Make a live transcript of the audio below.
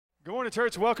Good morning,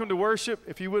 church. Welcome to worship.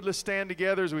 If you would, let's stand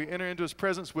together as we enter into his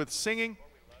presence with singing.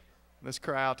 Let's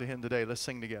cry out to him today. Let's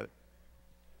sing together.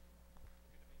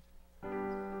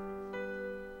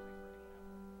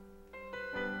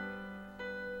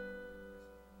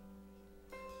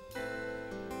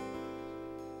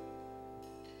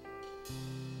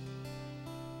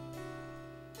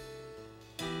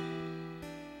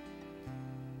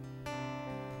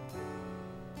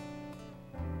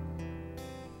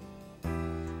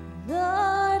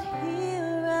 Lord,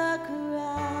 hear our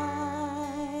cry.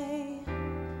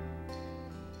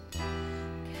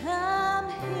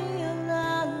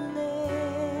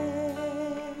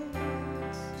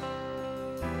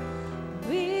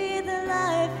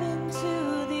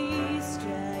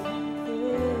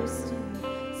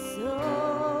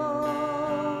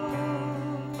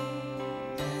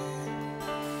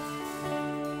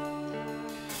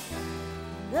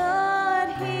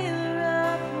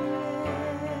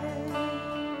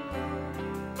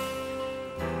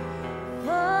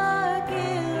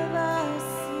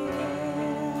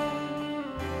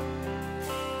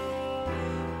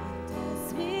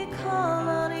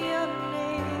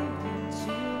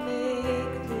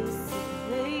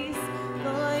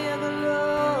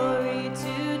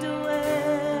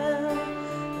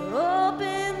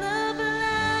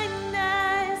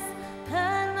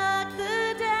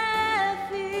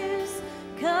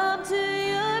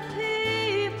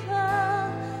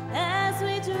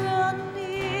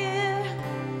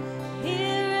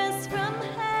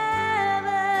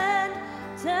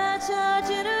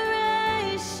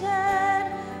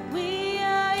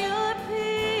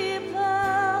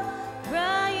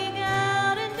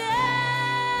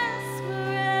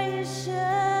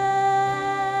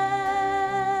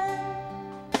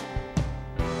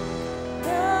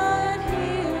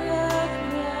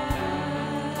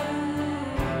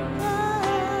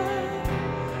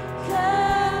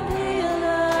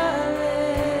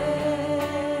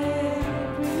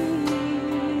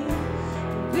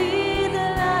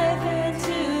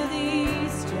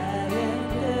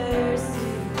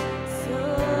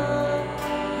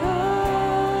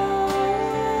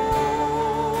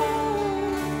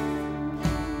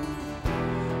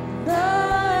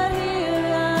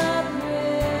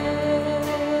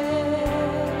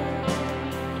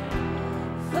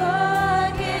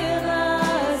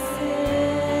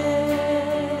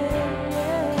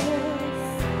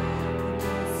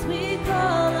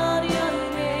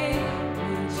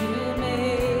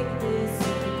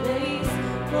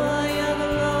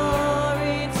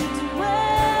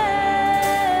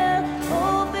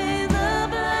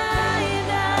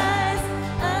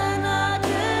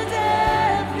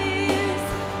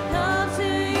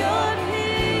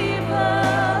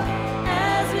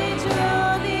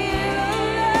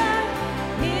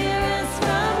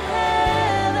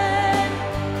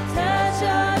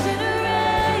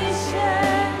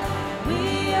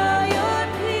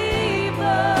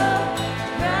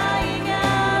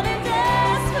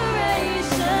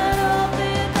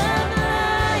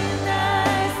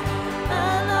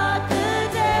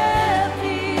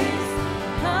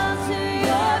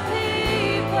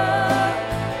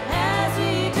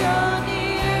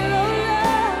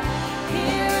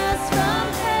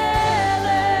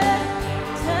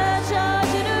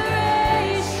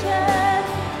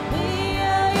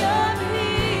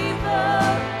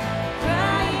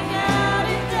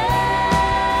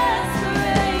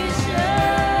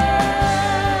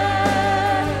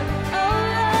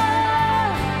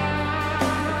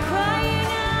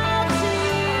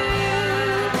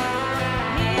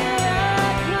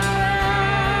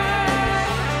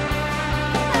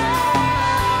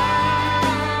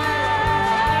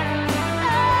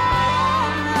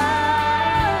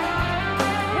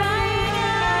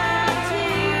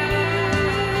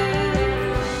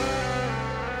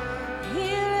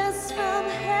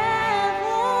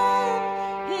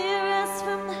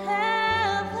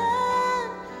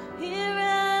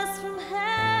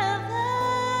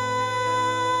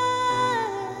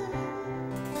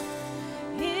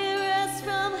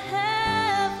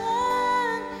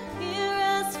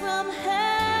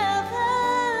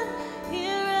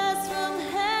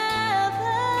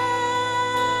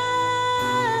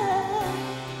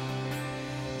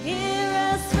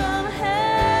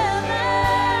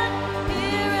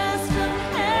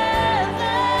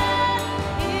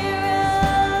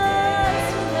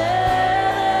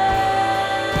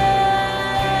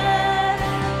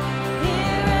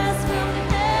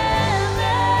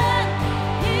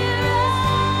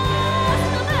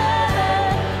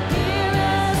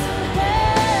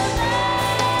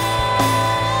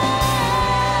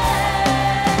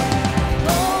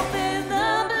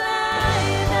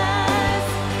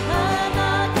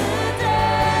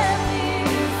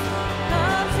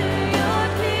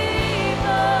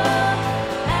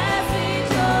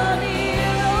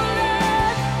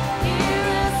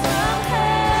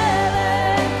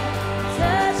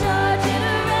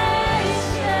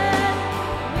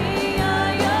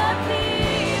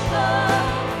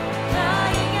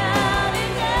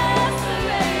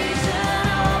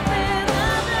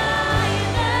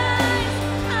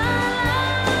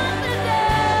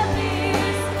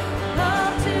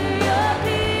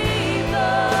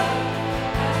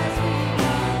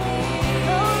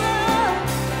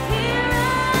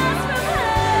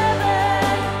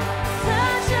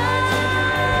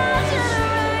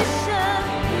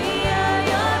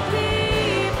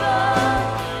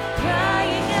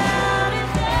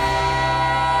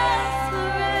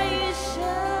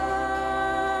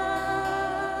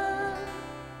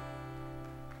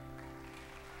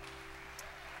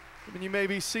 may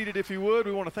be seated if you would.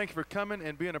 We want to thank you for coming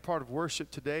and being a part of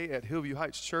worship today at Hillvue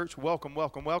Heights Church. Welcome,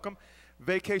 welcome, welcome.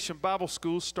 Vacation Bible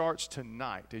School starts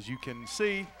tonight. As you can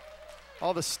see,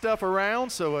 all the stuff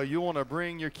around, so you want to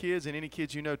bring your kids and any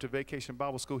kids you know to Vacation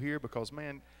Bible School here because,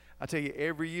 man, I tell you,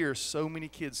 every year so many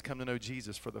kids come to know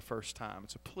Jesus for the first time.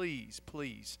 So please,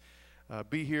 please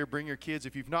be here. Bring your kids.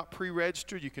 If you've not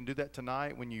pre-registered, you can do that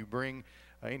tonight when you bring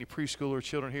any preschooler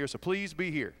children here. So please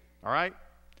be here, all right?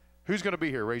 Who's going to be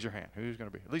here? Raise your hand. Who's going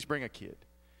to be? At least bring a kid.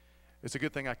 It's a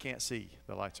good thing I can't see.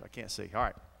 The lights, I can't see.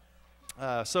 All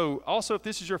right. So also, if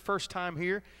this is your first time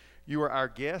here, you are our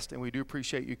guest, and we do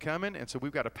appreciate you coming. And so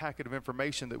we've got a packet of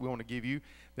information that we want to give you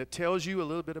that tells you a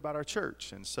little bit about our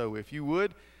church. And so if you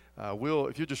would,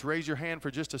 if you just raise your hand for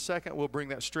just a second, we'll bring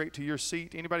that straight to your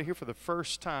seat. Anybody here for the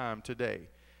first time today?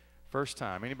 First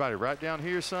time. Anybody right down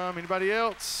here some? Anybody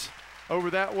else? Over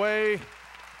that way?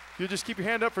 You just keep your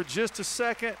hand up for just a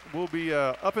second. We'll be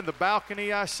up in the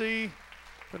balcony, I see.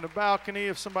 In the balcony,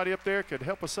 if somebody up there could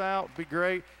help us out, it'd be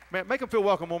great. Man, make them feel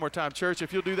welcome one more time, church,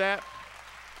 if you'll do that.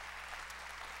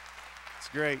 It's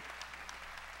great.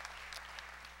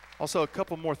 Also, a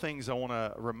couple more things I want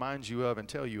to remind you of and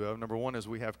tell you of. Number one is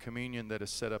we have communion that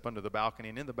is set up under the balcony.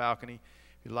 And in the balcony,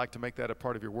 if you'd like to make that a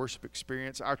part of your worship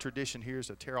experience, our tradition here is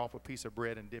to tear off a piece of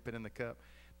bread and dip it in the cup.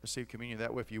 Receive communion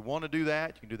that way. If you want to do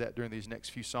that, you can do that during these next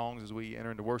few songs as we enter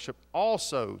into worship.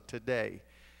 Also today,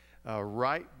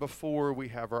 right before we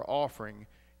have our offering,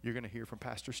 you're going to hear from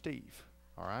Pastor Steve,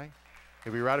 all right?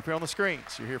 He'll be right up here on the screen,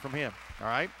 so you'll hear from him, all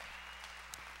right?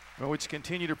 Well, we just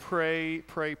continue to pray.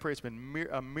 It's been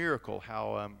a miracle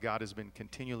how God has been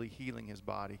continually healing his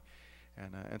body,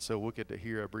 and so we'll get to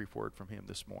hear a brief word from him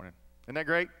this morning. Isn't that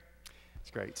great? It's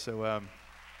great. So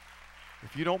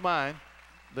if you don't mind,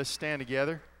 let's stand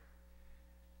together.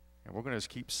 And we're going to just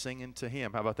keep singing to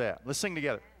him. How about that? Let's sing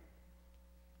together.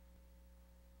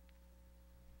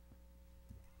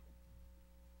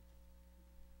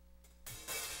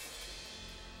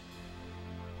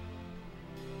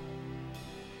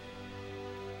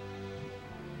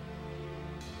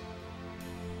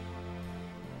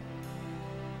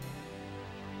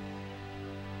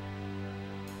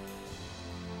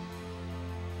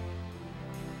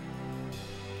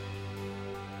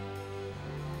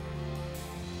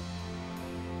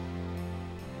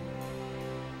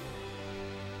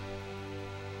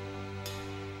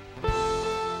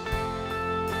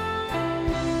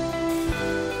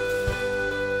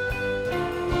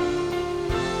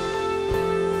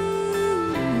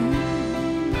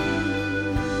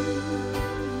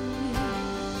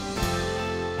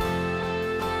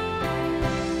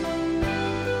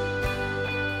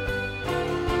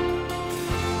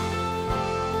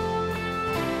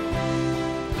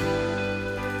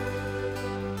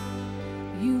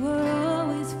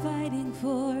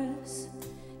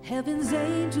 Heaven's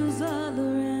angels all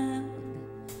around.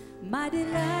 My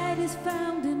delight is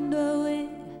found in knowing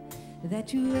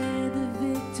that you wear the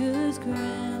victor's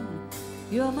crown.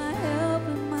 You're my help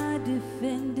and my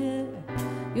defender.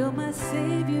 You're my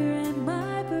savior and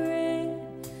my friend.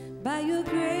 By your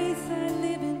grace I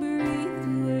live and breathe to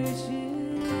worship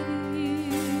you.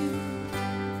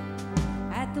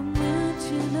 At the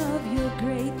mention of your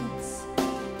greatness,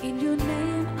 in your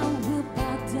name I will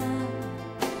bow down.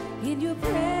 In your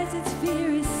presence,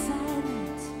 fear is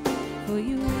silent, for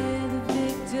you wear the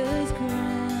victor's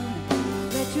crown.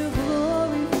 Let your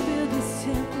glory fill this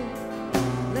temple.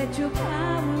 Let your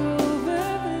power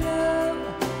overflow.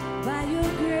 By your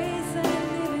grace, I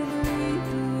live and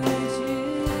breathe.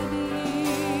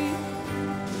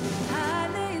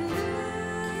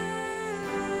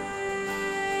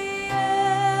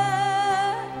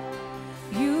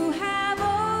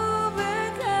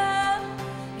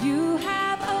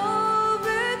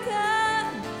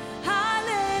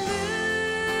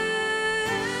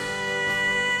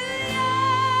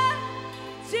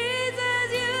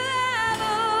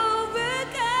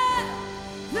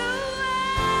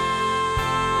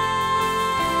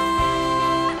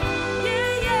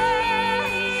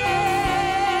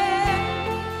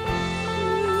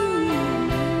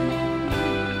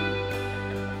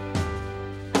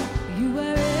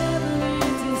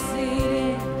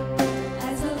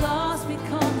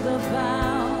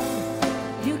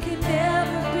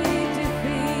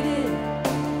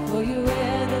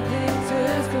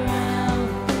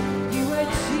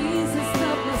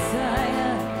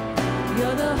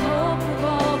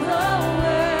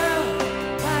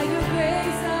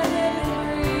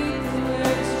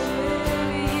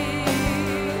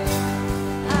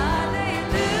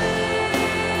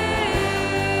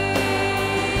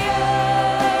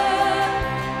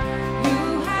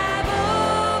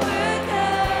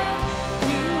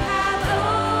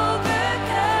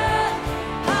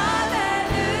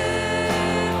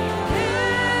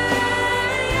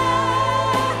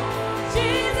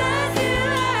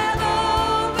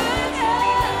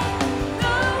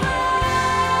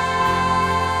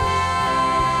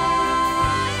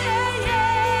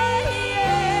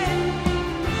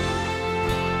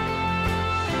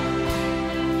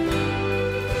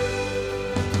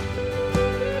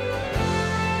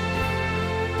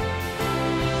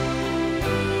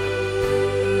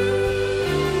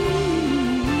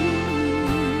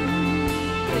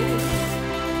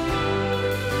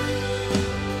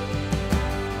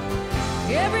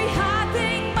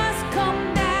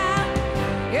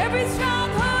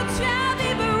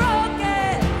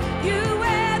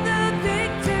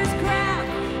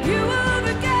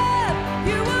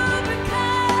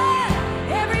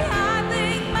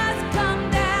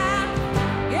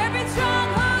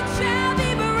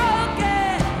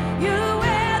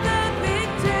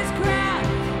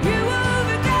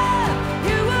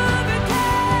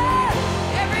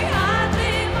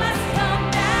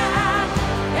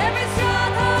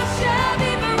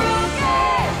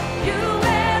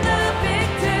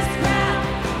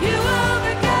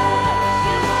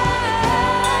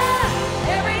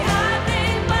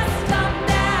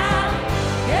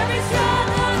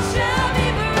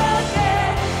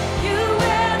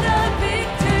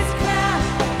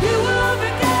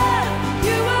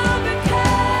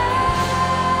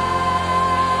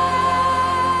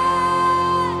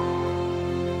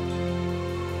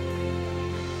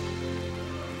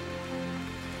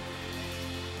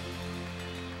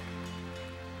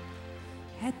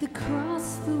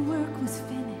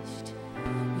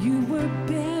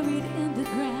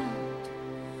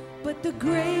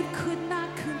 grave could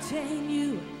not contain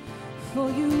you,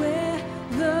 for you wear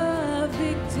the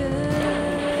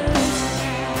victor's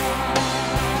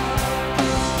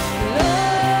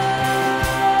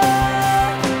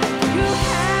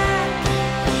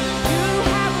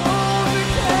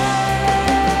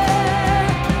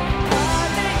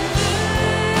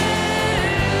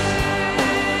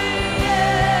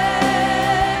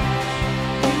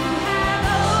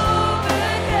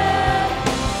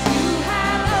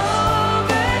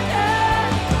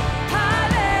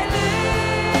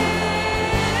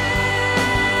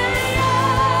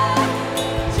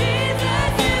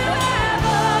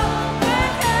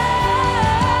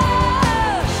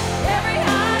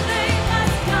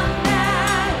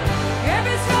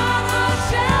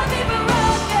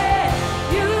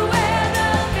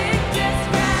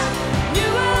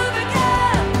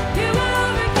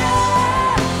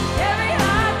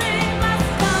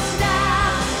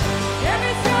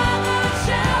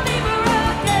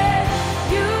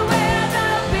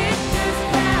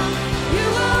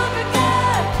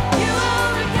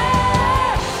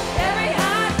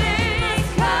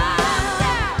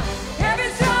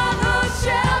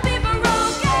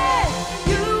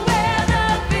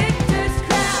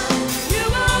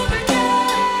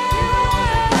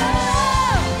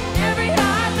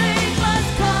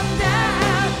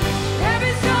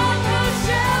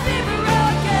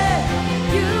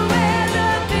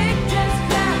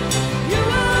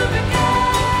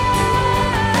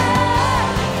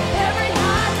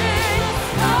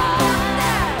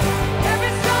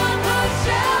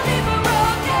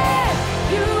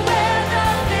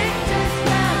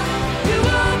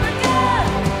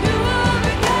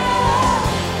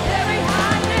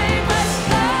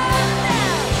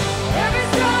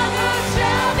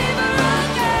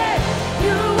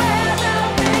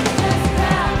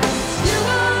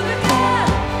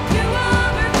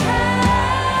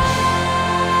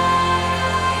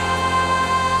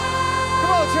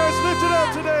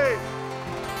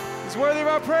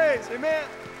praise. Amen.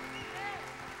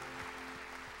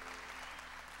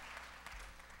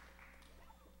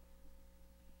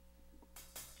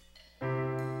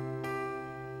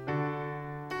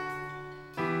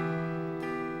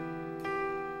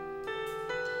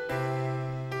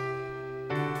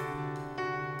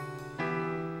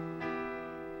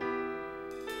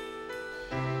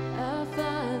 Our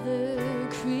Father,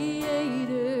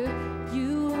 Creator,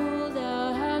 you hold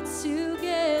our hearts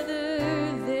together.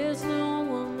 There's no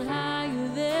one higher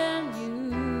than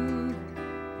you.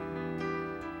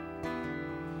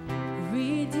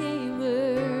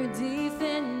 Redeemer,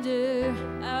 Defender,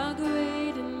 our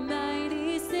great and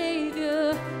mighty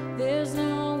Savior. There's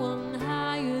no one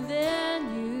higher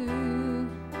than you.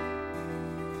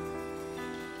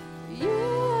 You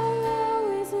are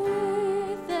always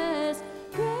with us,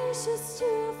 gracious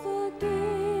to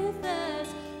forgive us.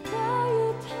 By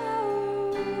your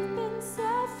power we've been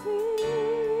set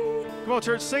free. Come on,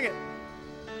 church, sing it.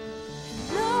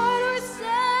 Lord, we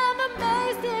stand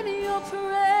amazed in your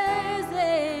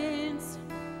presence,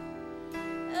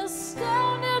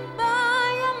 astounded by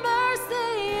your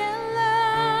mercy and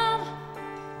love.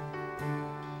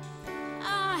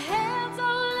 Our hands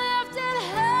are lifted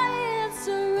high in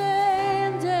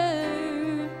surrender.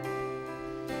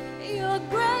 Your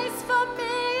grace for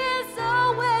me is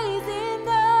always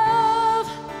enough.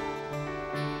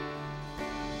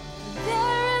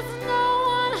 There is no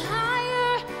one higher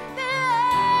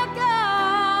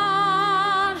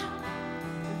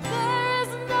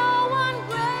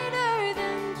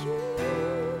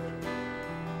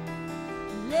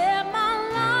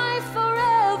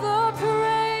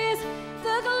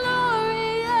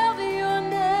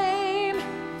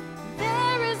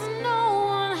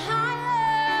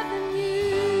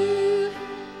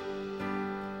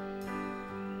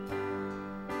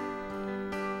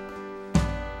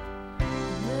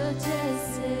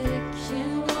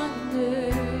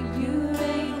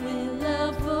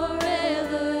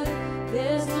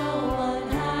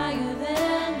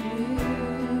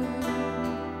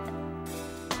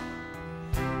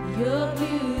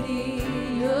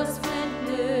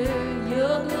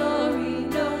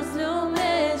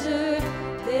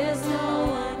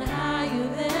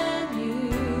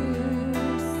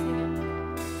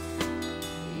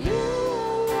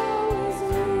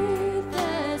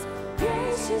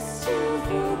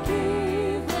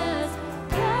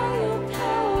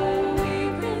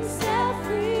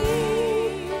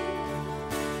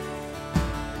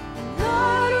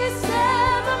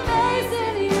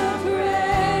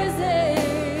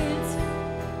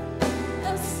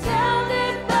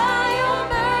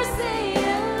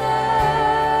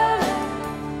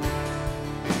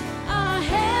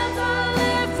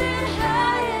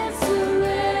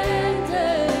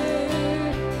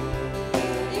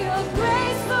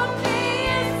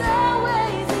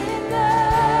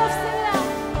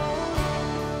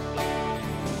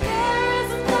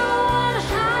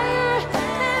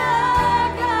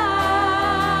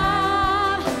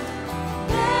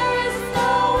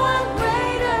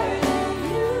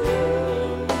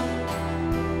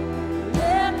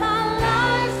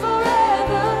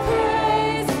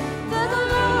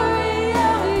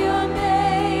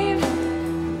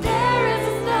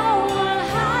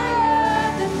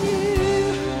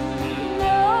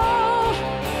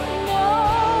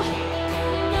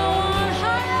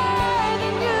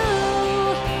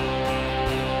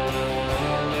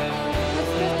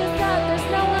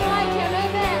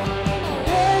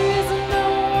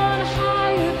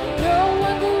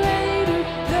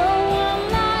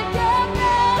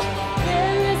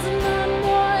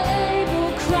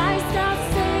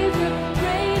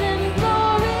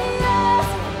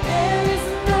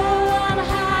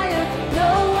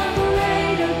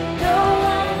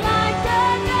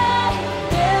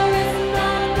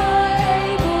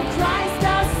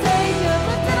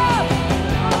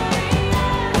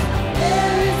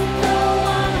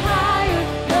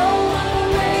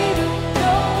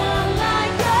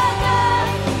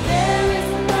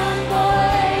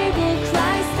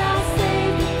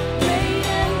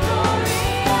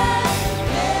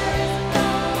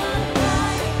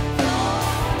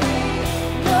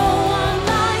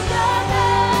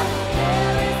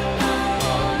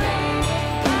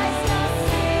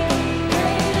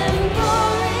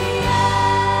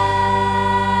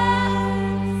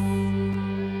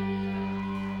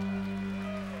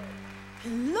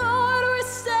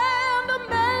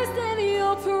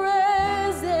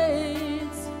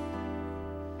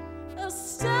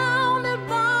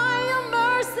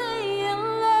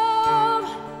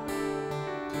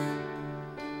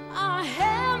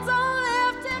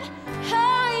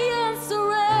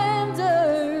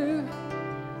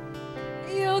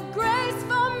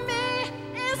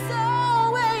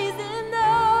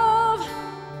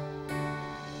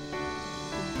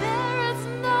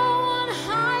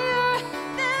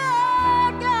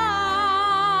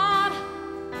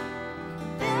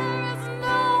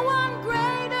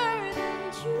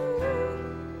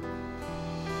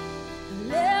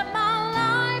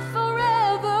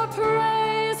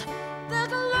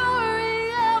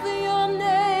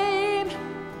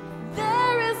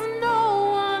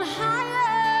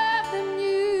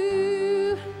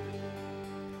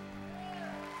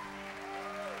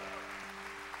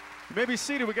You may be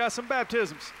seated. We got some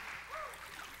baptisms.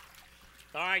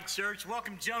 All right, church,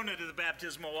 welcome Jonah to the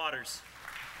baptismal waters.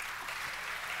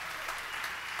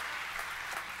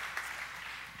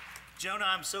 Jonah,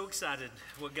 I'm so excited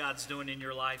what God's doing in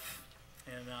your life,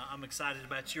 and I'm excited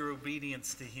about your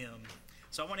obedience to him.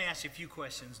 So I want to ask you a few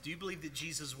questions. Do you believe that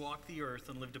Jesus walked the earth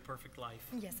and lived a perfect life?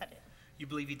 Yes, I do. You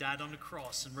believe he died on the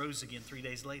cross and rose again 3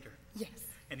 days later? Yes.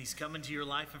 And he's come into your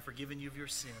life and forgiven you of your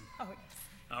sin? Oh, yes.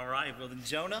 All right, well then,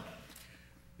 Jonah,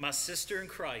 my sister in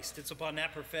Christ, it's upon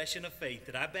that profession of faith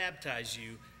that I baptize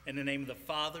you in the name of the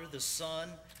Father, the Son,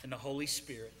 and the Holy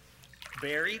Spirit.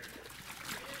 Buried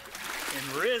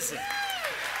and risen.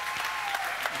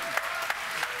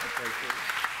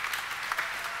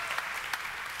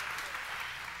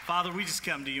 Father, we just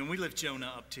come to you and we lift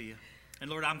Jonah up to you. And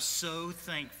Lord, I'm so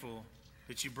thankful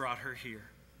that you brought her here.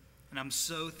 And I'm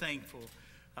so thankful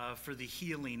for the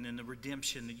healing and the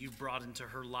redemption that you brought into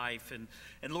her life.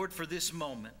 And Lord, for this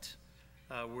moment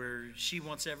where she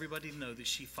wants everybody to know that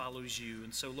she follows you.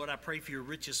 And so, Lord, I pray for your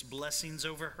richest blessings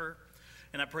over her.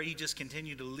 And I pray you just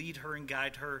continue to lead her and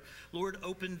guide her. Lord,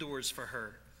 open doors for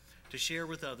her to share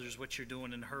with others what you're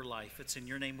doing in her life. It's in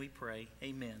your name we pray.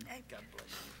 Amen. Amen. God bless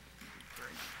you.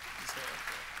 Great.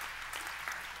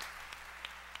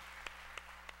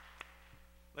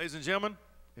 Ladies and gentlemen,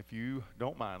 if you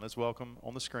don't mind, let's welcome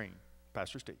on the screen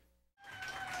Pastor Steve.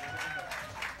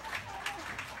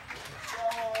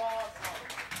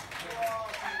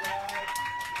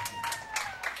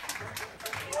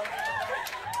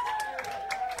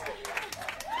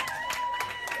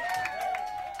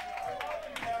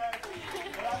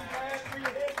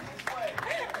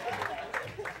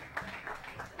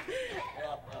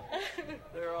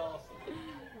 They're awesome.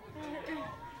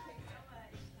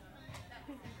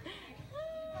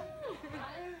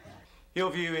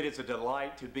 Hillvue, it is a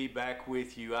delight to be back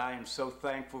with you. I am so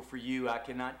thankful for you. I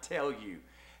cannot tell you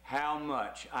how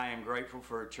much I am grateful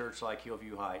for a church like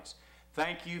Hillvue Heights.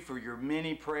 Thank you for your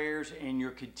many prayers and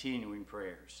your continuing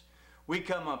prayers. We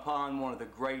come upon one of the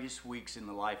greatest weeks in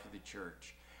the life of the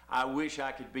church. I wish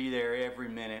I could be there every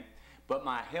minute, but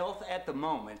my health at the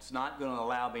moment is not going to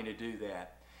allow me to do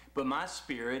that. But my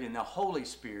Spirit and the Holy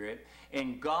Spirit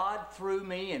and God through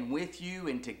me and with you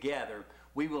and together,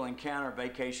 we will encounter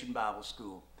Vacation Bible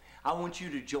School. I want you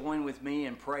to join with me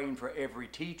in praying for every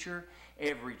teacher,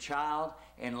 every child,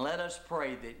 and let us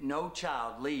pray that no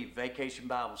child leave Vacation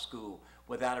Bible School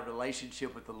without a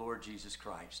relationship with the Lord Jesus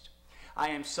Christ. I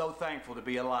am so thankful to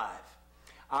be alive.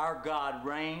 Our God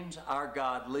reigns, our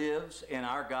God lives, and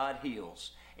our God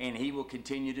heals, and he will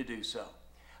continue to do so.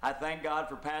 I thank God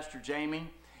for Pastor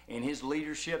Jamie and his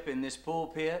leadership in this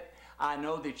pulpit. I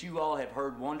know that you all have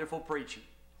heard wonderful preaching.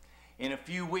 In a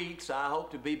few weeks, I hope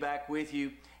to be back with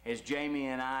you as Jamie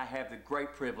and I have the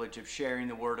great privilege of sharing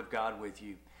the Word of God with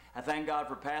you. I thank God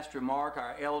for Pastor Mark,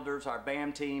 our elders, our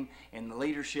BAM team, and the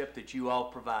leadership that you all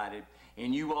provided.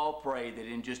 And you all pray that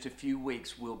in just a few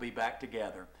weeks we'll be back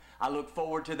together. I look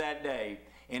forward to that day.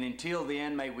 And until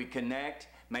then, may we connect,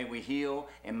 may we heal,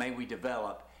 and may we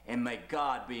develop. And may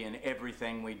God be in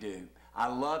everything we do. I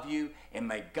love you, and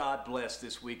may God bless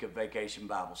this week of Vacation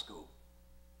Bible School.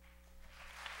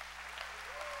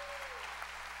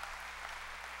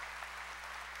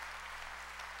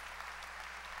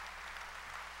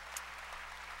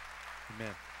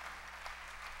 Amen.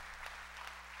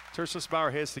 Church, let's bow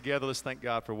our heads together. Let's thank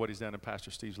God for what he's done in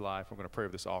Pastor Steve's life. We're going to pray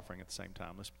over this offering at the same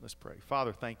time. Let's pray.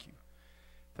 Father, thank you.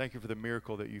 Thank you for the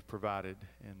miracle that you've provided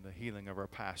in the healing of our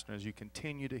pastor. As you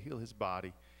continue to heal his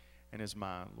body and his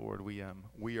mind, Lord, we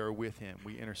are with him.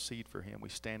 We intercede for him. We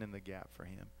stand in the gap for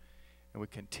him. And we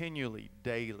continually,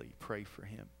 daily pray for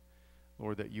him,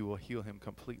 Lord, that you will heal him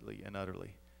completely and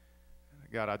utterly.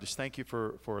 God, I just thank you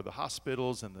for the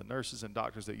hospitals and the nurses and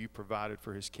doctors that you provided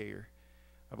for his care.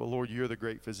 But Lord, you're the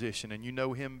great physician, and you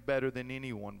know him better than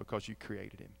anyone because you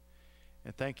created him.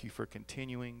 And thank you for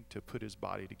continuing to put his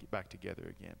body to get back together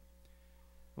again.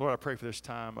 Lord, I pray for this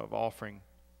time of offering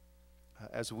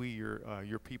as we,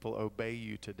 your people, obey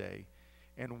you today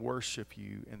and worship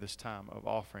you in this time of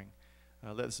offering.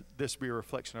 Let this be a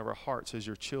reflection of our hearts as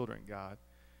your children, God.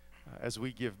 As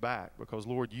we give back, because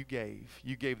Lord, you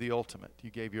gave the ultimate.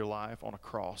 You gave your life on a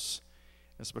cross.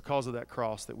 It's because of that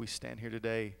cross that we stand here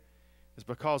today. It's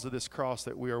because of this cross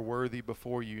that we are worthy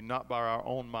before you, not by our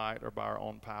own might or by our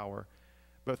own power,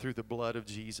 but through the blood of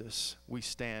Jesus. We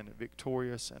stand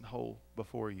victorious and whole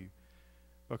before you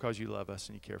because you love us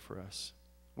and you care for us.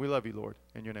 We love you, Lord.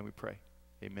 In your name we pray.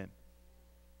 Amen.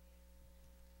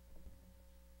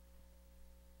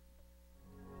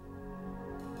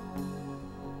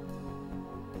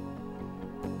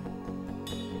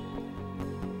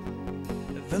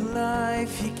 the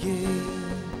life he gave.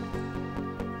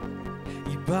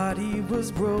 Your body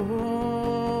was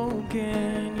broken,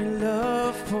 your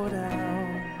love poured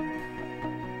out.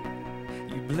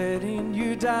 You bled and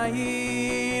you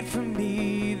died for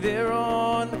me there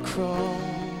on the cross.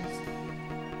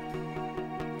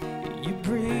 You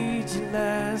breathed your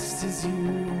last as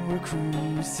you were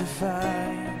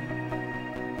crucified.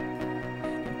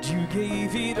 And you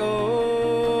gave it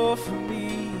all for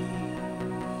me.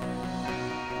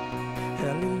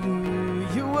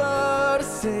 Hallelujah, what a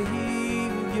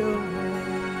Savior.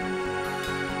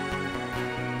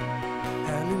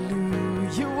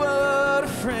 Hallelujah, what a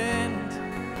friend.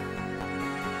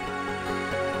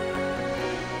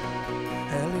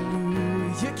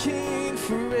 Hallelujah, King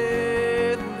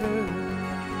forever.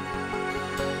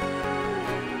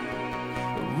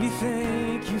 We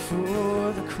thank you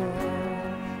for the cross.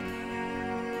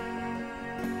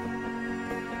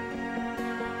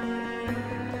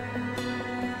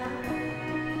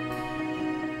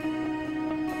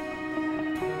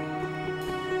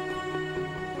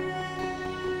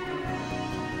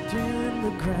 In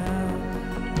the ground,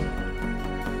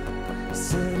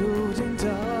 settled in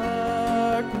darkness,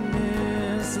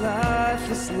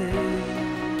 lifeless lay.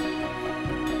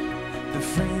 The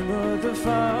frame of the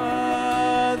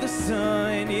Father,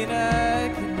 Son in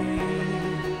agony.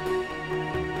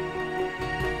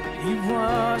 He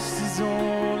watched his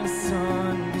only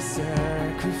Son be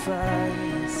sacrificed,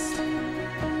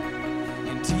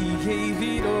 and he gave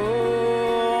it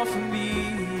all for me.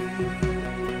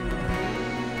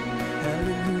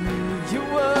 Hallelujah,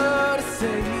 what a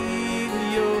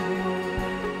Savior.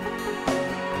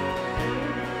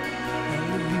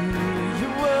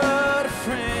 Hallelujah, what a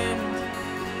friend.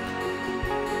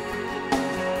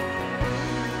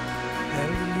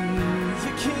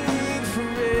 Hallelujah, King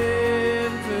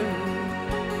forever.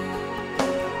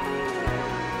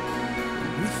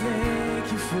 We thank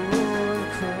you for the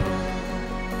cross.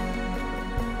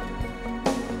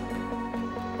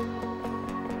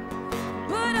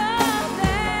 But on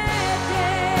that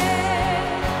day,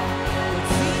 it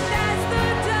seemed as the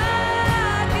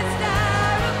darkest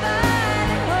hour of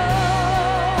mine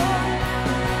home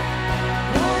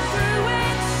rolled through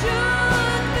and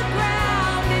shook the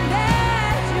ground, and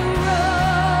as you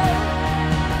rose,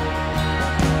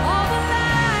 all the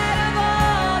light of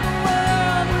all the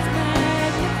world was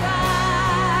magnified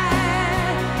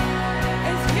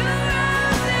as you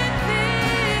rose in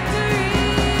victory.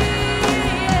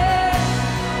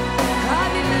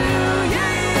 Hallelujah,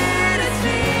 it is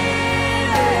finished.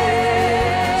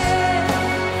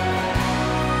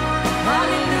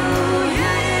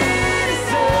 Hallelujah, it is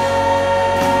done.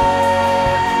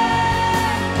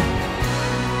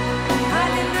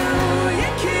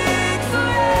 Hallelujah, King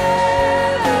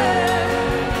forever.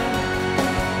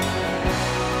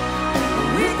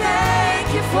 We thank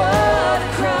you for the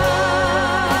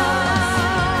cross.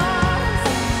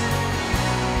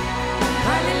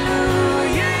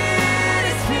 Hallelujah, it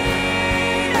is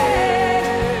finished.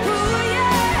 Ooh,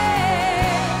 yeah.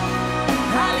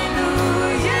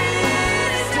 Hallelujah,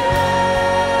 it is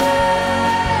done.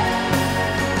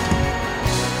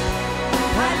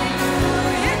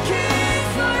 Hallelujah, King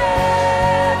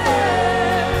forever.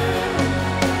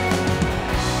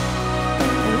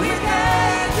 We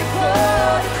thank you for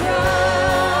the cross.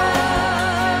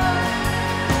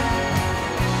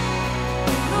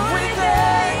 We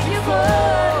thank you for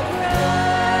the cross.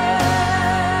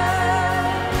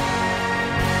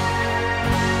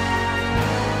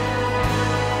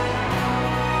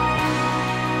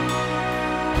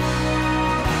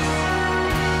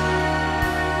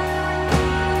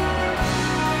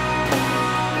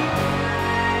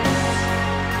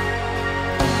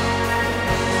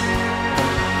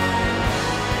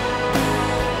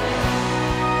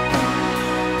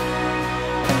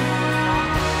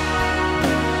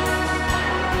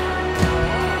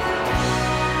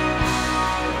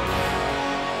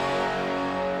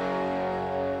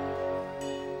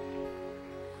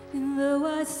 And though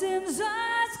our sins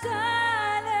are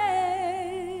scarlet,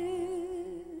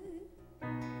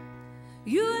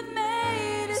 you have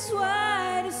made us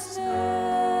white as snow.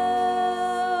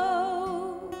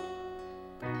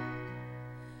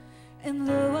 And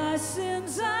though our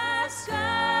sins are scarlet,